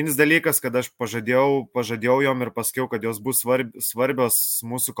pagrindinis dalykas, kad aš pažadėjau jom ir pasakiau, kad jos bus svarbios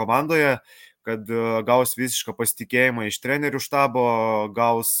mūsų komandoje, kad gaus visišką pasitikėjimą iš trenerių štabo,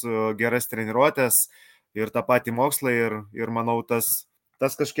 gaus geras treniruotės ir tą patį mokslą ir manau, tas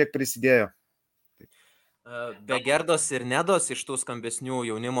kažkiek prisidėjo. Be Gerdos ir Nedos iš tų skambesnių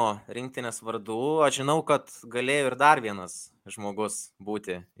jaunimo rinktinės vardų, aš žinau, kad galėjo ir dar vienas žmogus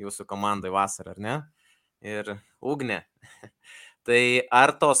būti jūsų komandai vasarą, ar ne? Ir Ugnė. Tai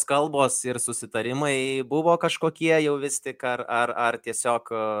ar tos kalbos ir susitarimai buvo kažkokie jau vis tik, ar tiesiog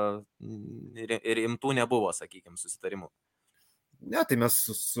ir imtų nebuvo, sakykime, susitarimų? Ne, tai mes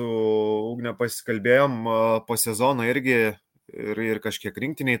su Ugne pasikalbėjom po sezono irgi ir kažkiek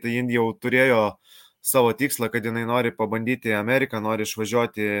rinktiniai, tai jin jau turėjo savo tikslą, kad jinai nori pabandyti Ameriką, nori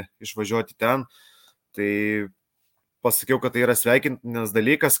išvažiuoti ten. Tai pasakiau, kad tai yra sveikintinas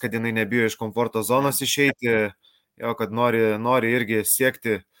dalykas, kad jinai nebijo iš komforto zonos išeiti, kad nori irgi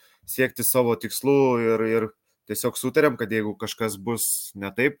siekti savo tikslų ir tiesiog sutarėm, kad jeigu kažkas bus ne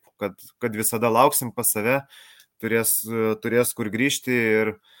taip, kad visada lauksim pas save, turės kur grįžti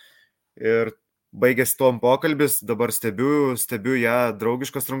ir baigėsi tom pokalbis, dabar stebiu ją,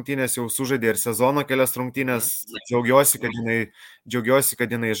 draugiškas rungtynės, jau sužaidė ir sezono kelias rungtynės, džiaugiuosi,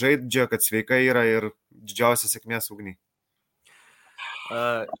 kad jinai žaidžia, kad sveika yra ir didžiausia sėkmės Ugniai.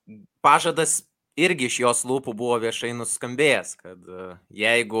 Pažadas irgi iš jos lūpų buvo viešai nuskambėjęs, kad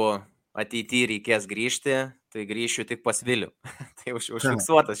jeigu ateityje reikės grįžti, tai grįšiu tik pas Vilių. Tai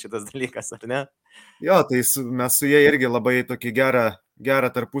užfiksuotas šitas dalykas, ar ne? Jo, tai mes su jie irgi labai tokį gerą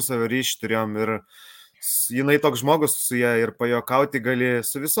tarpusavio ryšį turėjom ir jinai toks žmogus su jie ir pajokauti gali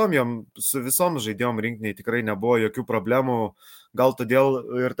su visom žaidėjom rinktiniai, tikrai nebuvo jokių problemų, gal todėl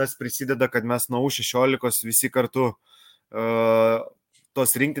ir tas prisideda, kad mes nuo U16 visi kartu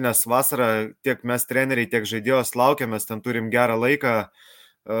tos rinktinės vasarą tiek mes treneriai, tiek žaidėjos laukiamės, ten turim gerą laiką,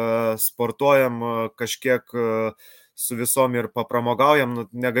 sportuojam kažkiek su visom ir papramogaujam,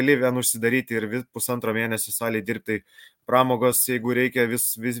 negali vien užsidaryti ir 1,5 mėnesio salėje dirbti, pramogos, jeigu reikia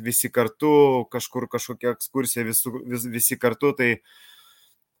visi kartu, kažkokia ekskursija visi kartu, tai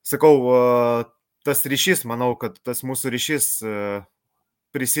sakau, tas ryšys, manau, kad tas mūsų ryšys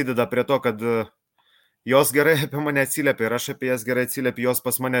prisideda prie to, kad jos gerai apie mane atsiliepia ir aš apie jas gerai atsiliepiu, jos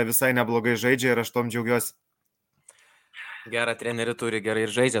pas mane visai neblogai žaidžia ir aš tom džiaugiuosi. Gerą trenerių turi, gerai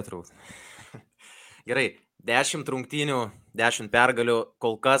ir žaidžia turbūt. Gerai, 10 rungtynių, 10 pergalių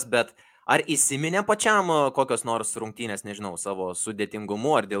kol kas, bet ar įsiminė pačiam kokios nors rungtynės, nežinau, savo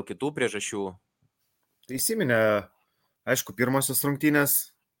sudėtingumu ar dėl kitų priežasčių? Tai įsiminė, aišku, pirmosios rungtynės,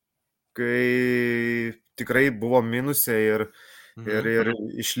 kai tikrai buvo minuse ir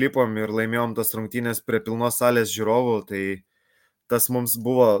išlipom ir laimėjom tas rungtynės prie pilnos salės žiūrovų, tai tas mums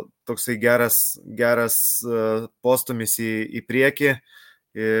buvo toksai geras postumis į priekį,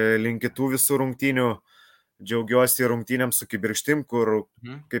 link kitų visų rungtynių. Džiaugiuosi rungtynėms su Kibirkštim, kur,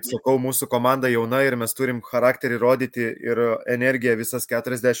 kaip sakau, mūsų komanda jauna ir mes turim charakterį rodyti ir energiją visas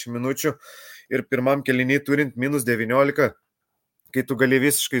 40 minučių. Ir pirmam kėliny turint -19, kai tu gali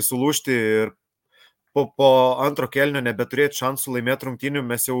visiškai sulūžti ir po antro kėlinio nebeturėti šansų laimėti rungtynių,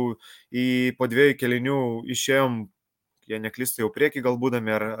 mes jau po 2 kėlinių išėjom, jei neklystu, jau priekį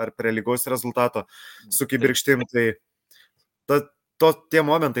galbūdami ar prie lygaus rezultato su Kibirkštim. Tai tie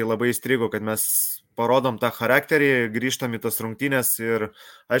momentai labai įstrigo, kad mes parodom tą charakterį, grįžtam į tas rungtynės ir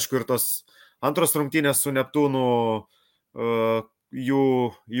aišku ir tos antros rungtynės su Neptūnu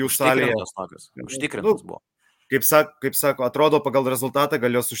jų salėje. Užtikrintos buvo. Kaip sako, atrodo pagal rezultatą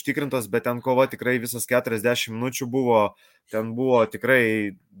gal jos užtikrintos, bet ten kova tikrai visas 40 minučių buvo, ten buvo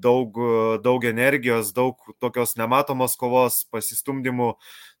tikrai daug energijos, daug tokios nematomos kovos, pasistumdymų,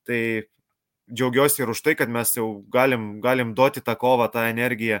 tai džiaugiuosi ir už tai, kad mes jau galim duoti tą kovą, tą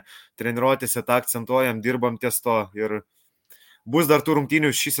energiją, treniruotėse tą akcentuojam, dirbam ties to ir bus dar tų rungtynių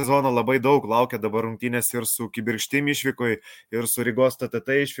šį sezoną labai daug, laukia dabar rungtynės ir su Kibirkštim išvykoj, ir su Rygos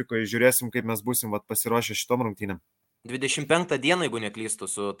TTT išvykoj, žiūrėsim, kaip mes būsim pasiruošę šitom rungtynėm. 25 dieną, jeigu neklystu,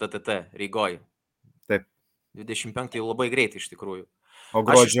 su TTT Rygoj. Taip. 25 jau labai greit iš tikrųjų. O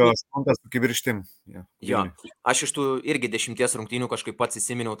gruodžio 8 su Kibirkštim. Jo, aš iš tų irgi 10 rungtynių kažkaip pats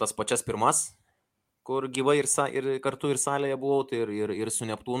įsiminiau tas pačias pirmas, kur gyvai ir kartu ir salėje buvau, tai ir su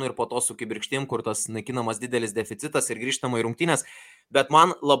Neptūnu, ir po to su Kibirkštim, kur tas naikinamas didelis deficitas ir grįžtama į rungtynės. Bet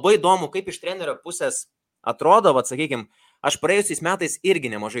man labai įdomu, kaip iš trenerio pusės atrodo, sakykime, aš praėjusiais metais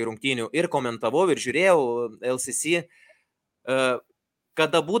irgi nemažai rungtynių ir komentavau, ir žiūrėjau LCC,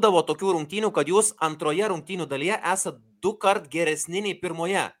 kada būdavo tokių rungtynių, kad jūs antroje rungtynių dalyje esat 2 kart geresni nei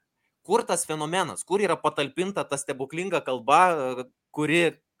pirmoje. Kur tas fenomenas, kur yra patalpinta ta stebuklinga kalba,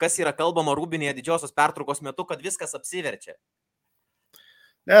 kas yra kalbama rūbinėje didžiosios pertraukos metu, kad viskas apsiverčia?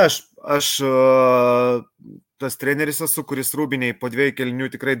 Ne, aš tas treneris esu, kuris rūbiniai po 2 kėlinių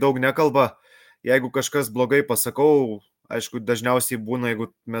tikrai daug nekalba. Jeigu kažkas blogai pasakau, aišku, dažniausiai būna,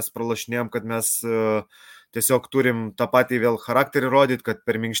 jeigu mes pralašinėjom, kad mes tiesiog turim tą patį vėl charakterį rodyti, kad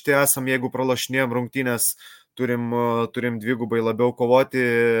per minkšti esam, jeigu pralašinėjom rungtynės, turim dvigubai labiau kovoti,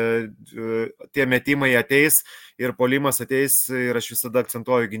 tie metimai ateis ir puolimas ateis ir aš visada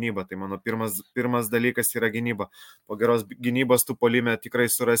akcentuoju gynybą. Tai mano pirmas dalykas yra gynyba. Po geros gynybos tu puolime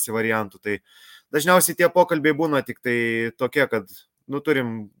tikrai surasi variantų. Tai dažniausiai tie pokalbiai būna tik tai tokie, kad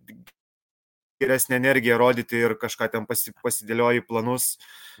turim geresnę energiją rodyti ir kažką ten pasidėlioji planus,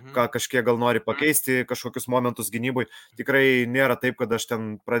 ką kažkiek gal nori pakeisti, kažkokius momentus gynybui. Tikrai nėra taip, kad aš ten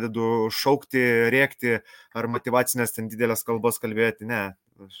pradedu šaukti, rėkti ar motyvacinės ten didelės kalbos kalbėti. Ne,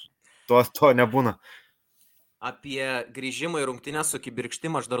 to nebūna. Apie grįžimą į rungtynės su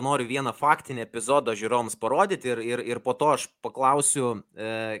Kibirkštim aš dar noriu vieną faktinį epizodą žiūrovams parodyti ir po to aš paklausiu,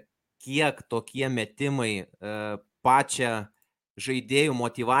 kiek tokie metimai pačią žaidėjų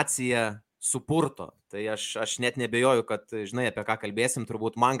motyvaciją supurto. Tai aš net nebejoju, kad žinai, apie ką kalbėsim,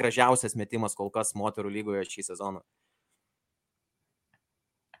 turbūt man gražiausias metimas kol kas moterų lygoje šį sezoną.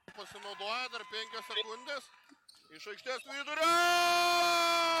 Pasinaudoja dar 5 sekundės. Iš aikštės vidurio!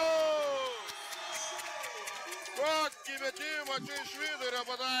 Kokį metimą čia iš vidurio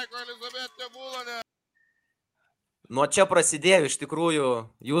pataiko Elizabetė Bulanė. Nuo čia prasidėjo iš tikrųjų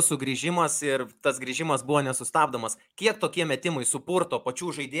jūsų grįžimas ir tas grįžimas buvo nesustabdomas. Kiek tokie metimai supurto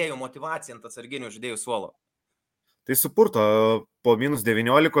pačių žaidėjų motyvaciją ant atsarginių žaidėjų suolo? Tai supurto, po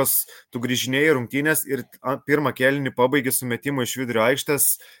 -19 tu grįžinėjai rungtynės ir pirmą kėlinį pabaigi su metimu iš vidurio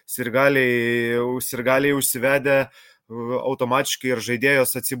aikštės, sirgaliai užsivedę, automatiškai ir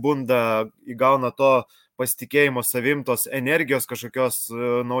žaidėjos atsibunda, įgauna to pasitikėjimo savim, tos energijos kažkokios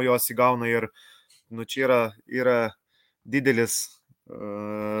naujos įgauna ir čia yra didelis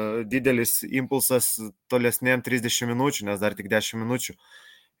impulsas tolesnėm 30 minučių, nes dar tik 10 minučių.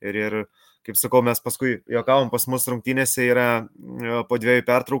 Ir kaip sakau, mes paskui juokavom, pas mus rungtynėse yra po 2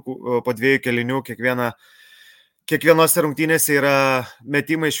 pertraukų, po 2 kėlinių, kiekvienose rungtynėse yra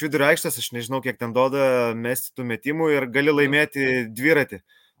metimai iš vidurio aikštės, aš nežinau, kiek ten duoda mesti tų metimų ir gali laimėti dviratį.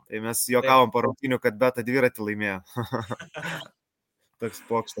 Tai mes juokavom po rungtynių, kad beta dviratį laimėjo. Toks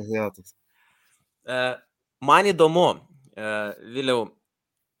pokštas vietas. Man įdomu, Viliau,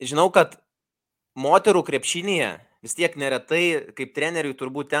 žinau, kad moterų krepšinyje vis tiek neretai kaip treneriui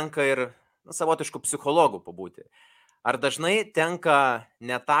turbūt tenka ir savotiškų psichologų pabūti. Ar dažnai tenka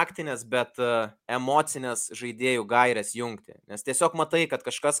ne taktinės, bet emocinės žaidėjų gairės jungti? Nes tiesiog matai, kad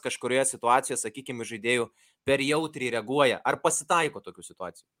kažkas kažkurioje situacijoje, sakykime, žaidėjų per jautriai reaguoja. Ar pasitaiko tokių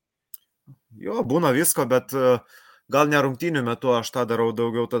situacijų? Jo, būna visko, bet gal ne rungtynių metu aš tą darau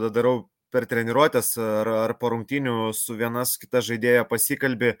daugiau, tada darau per treniruotės ar po rungtynių su vienas kita žaidėja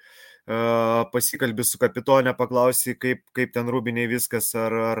pasikalbi su kapitonė, paklausi, kaip ten rūbiniai viskas,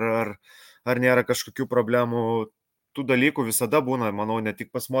 ar nėra kažkokių problemų. Tų dalykų visada būna, manau, ne tik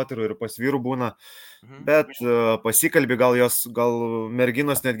pas moterų ir pas vyrų būna, bet pasikalbi, gal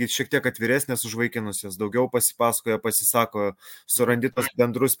merginos netgi šiek tiek atviresnės už vaikinus, jos daugiau pasipasakoja, pasisako, surandi tos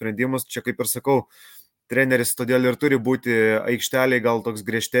bendrus sprendimus. Čia, kaip ir sakau, treneris todėl ir turi būti aikšteliai gal toks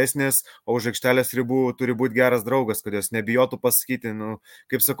griežtesnis, o už aikštelės ribų turi būti geras draugas, kad jos nebijotų pasakyti.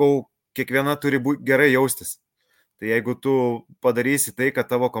 Kaip sakau, kiekviena turi būti gerai jaustis. Tai jeigu tu padarysi tai, kad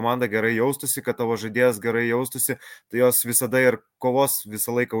tavo komanda gerai jaustųsi, kad tavo žaidėjas gerai jaustųsi, tai jos visada ir kovos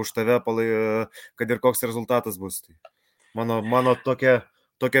visą laiką už tave, kad ir koks rezultatas bus. Tai mano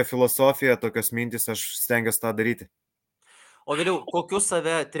tokia filosofija, tokios mintis, aš stengiuosi tą daryti. O vėliau, kokiu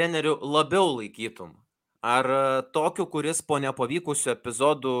save treneriu labiau laikytum? Ar tokiu, kuris po nepavykusių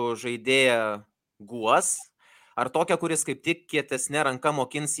epizodų žaidėją guos? Ar tokia, kuris kaip tik kietesnė ranka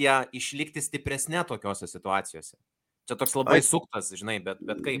mokins ją išlikti stipresnė tokiose situacijose? Čia toks labai suktas, žinai, bet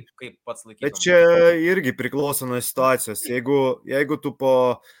kaip pats laikytum? Bet čia irgi priklauso nuo situacijos. Jeigu tu po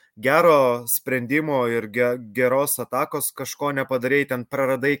gero sprendimo ir geros atakos kažko nepadarėjai, ten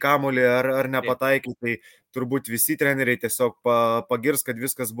praradai kamuolį ar nepataikai, tai turbūt visi treneriai tiesiog pagirs, kad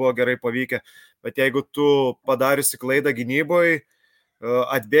viskas buvo gerai pavykę. Bet jeigu tu padariusi klaidą gynyboje,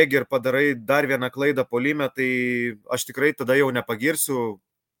 atbėgi ir padarai dar vieną klaidą puolime, tai aš tikrai tada jau nepagirsiu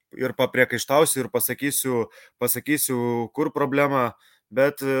ir papriekaištausiu ir pasakysiu, kur problema,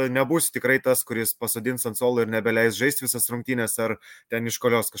 bet nebūsiu tikrai tas, kuris pasodins ant suolo ir nebeleis žaisti visas rungtynės ar ten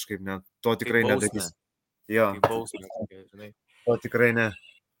iškolios kažkaip, ne. To tikrai nedarys. Jo. To tikrai ne.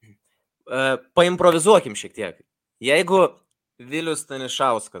 Paimprovizuokim šiek tiek. Jeigu Vilius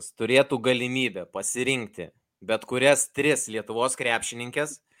Stanišauskas turėtų galimybę pasirinkti bet kurias 3 Lietuvos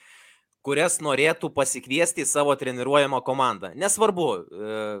krepšininkės, kurias norėtų pasikviesti į savo treniruojamą komandą. Nesvarbu,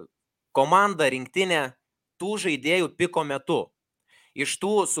 komanda, rinktinė, tų žaidėjų piko metu. Iš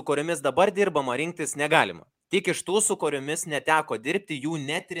tų, su kuriomis dabar dirbama, rinktis negalima. Tik iš tų, su kuriomis neteko dirbti, jų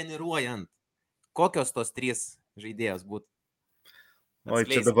netreniruojant. Kokios tos 3 žaidėjos būtų? Oi,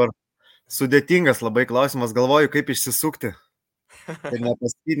 čia dabar sudėtingas labai klausimas. Galvoju, kaip išsisukti. Tai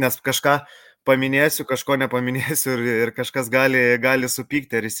nepasakyti, nes kažką paminėsiu, kažko nepaminėsiu ir kažkas gali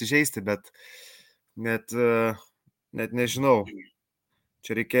supykti ar įsižeisti, bet net nežinau.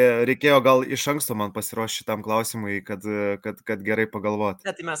 Čia reikėjo gal iš anksto man pasiruošti šitam klausimui, kad gerai pagalvoti.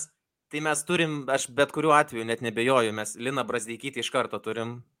 Ne, tai mes turim, aš bet kuriuo atveju net nebejoju, mes Liną Brazdeikytį iš karto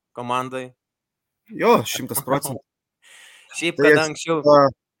turim komandai. Jo, 100%. Šiaip, kad anksčiau...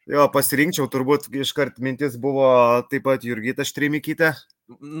 Jo, pasirinkčiau, turbūt iškart mintis buvo taip pat Jurgita Štrimikytė.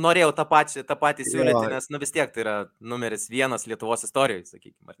 Norėjau tą patį siūlyti, nes vis tiek tai yra numeris 1 Lietuvos istorijoje,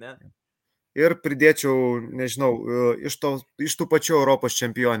 sakykime, ar ne? Ir pridėčiau, nežinau, iš tų pačių Europos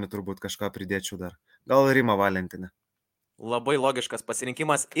čempionių turbūt kažką pridėčiau dar. Gal Rimą Valentinę. Labai logiškas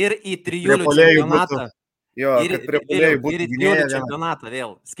pasirinkimas ir į 3 čempionatą. Jo, kad prie puolėjų būtų gynėja. Ir į 3 čempionatą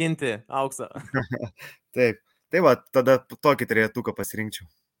vėl skinti auksą. Taip, tai va, tada tokį trejetuką pasirinkčiau.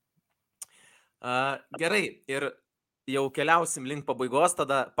 Gerai, ir jau keliausim link pabaigos,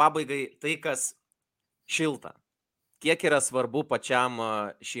 tada pabaigai tai, kas šilta. Kiek yra svarbu pačiam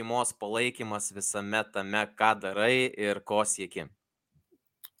šeimos palaikymas visame tame, ką darai ir ko sieki?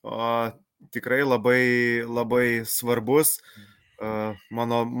 Tikrai labai, labai svarbus.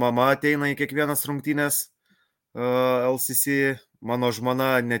 Mano mama ateina į kiekvienas rungtynės LCC. Mano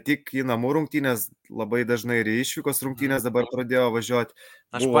žmona ne tik į namų rungtynės, labai dažnai ir išvykos rungtynės dabar pradėjo važiuoti.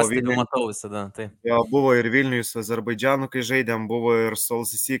 Aš pastebiu, matau visada. Tai. Jo, buvo ir Vilniuje su Azerbaidžianu, kai žaidėm, buvo ir su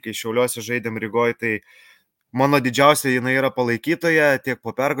LCC, kai Šiauliuose žaidėm Rygoje. Tai mano didžiausia jinai yra palaikytoja, tiek po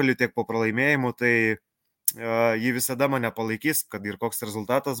pergalių, tiek po pralaimėjimų. Tai ji visada mane palaikys, kad ir koks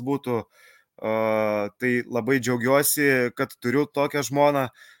rezultatas būtų. Tai labai džiaugiuosi, kad turiu tokią žmoną,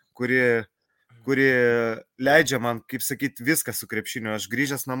 kuri leidžia man, kaip sakyti, viską su krepšiniu. Aš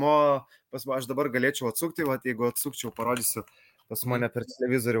grįžęs namo, aš dabar galėčiau atsukti, jeigu atsukčiau, parodysiu, pas mane per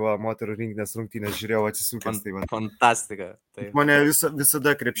televizorių moterų rinktinės rungtynės žiūrėjau atsisukęs. Fantastika. Taip. Mane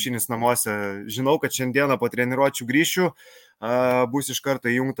visada krepšinis namuose. Žinau, kad šiandieną po treniruočių grįšiu, bus iš karto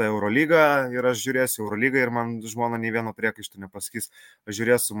įjungta Eurolyga ir aš žiūrėsiu Eurolygą ir man žmona nei vieno priekaištų nepasakys, aš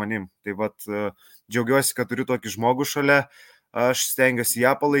žiūrėsiu su manim. Tai džiaugiuosi, kad turiu tokį žmogų šalia. Aš stengiuosi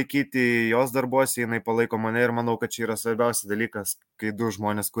ją palaikyti, jos darbuose, jinai palaiko mane ir manau, kad čia yra svarbiausias dalykas, kai 2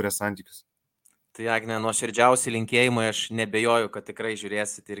 žmonės kuria santykius. Tai Agne, nuoširdžiausi linkėjimai, aš nebejoju, kad tikrai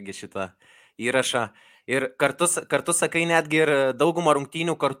žiūrėsit irgi šitą įrašą. Ir kartu sakai, netgi ir daugumą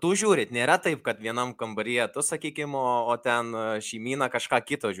rungtynių kartu žiūrit. Nėra taip, kad vienam kambaryje tu, sakykime, o ten šeimyna kažką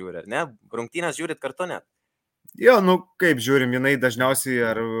kito žiūri, ar ne? Rungtynės žiūrit kartu net? Jo, kaip žiūrim, jinai dažniausiai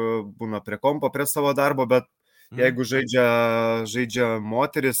ar būna prie kompo, prie savo darbo, bet jeigu žaidžia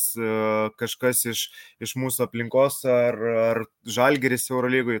moteris, kažkas iš mūsų aplinkos ar Žalgiris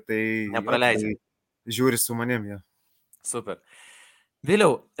Eurolygoje, tai nepraleidžia. Žiūri su manim, ja. Super.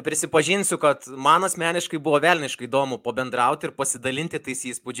 Viliau, prisipažinsiu, kad man asmeniškai buvo velniškai įdomu pabendrauti ir pasidalinti tais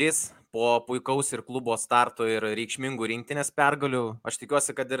įspūdžiais po puikaus ir klubo starto ir reikšmingų rinktinės pergalių. Aš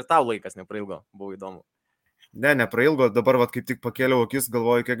tikiuosi, kad ir tau laikas neprailgo, buvo įdomu. Ne, neprailgo, dabar kaip tik pakėliau akis,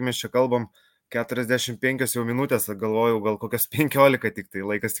 galvoju, kiek mes čia kalbam. 45 jau minutės, galvojau, gal kokias 15 tik, tai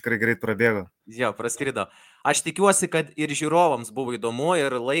laikas tikrai greit prabėgo. Jo, praskrido. Aš tikiuosi, kad ir žiūrovams buvo įdomu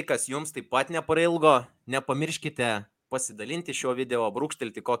ir laikas jums taip pat neprailgo. Nepamirškite pasidalinti šio video,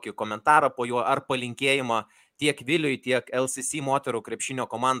 brūkštelti kokį komentarą po juo ar palinkėjimą tiek Viliui, tiek LCC moterų krepšinio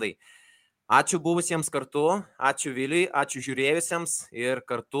komandai. Ačiū buvusiems kartu, ačiū Viliui, ačiū žiūrėjusiems ir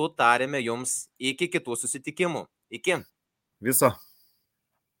kartu tarėme jums iki kitų susitikimų. Iki. Viso.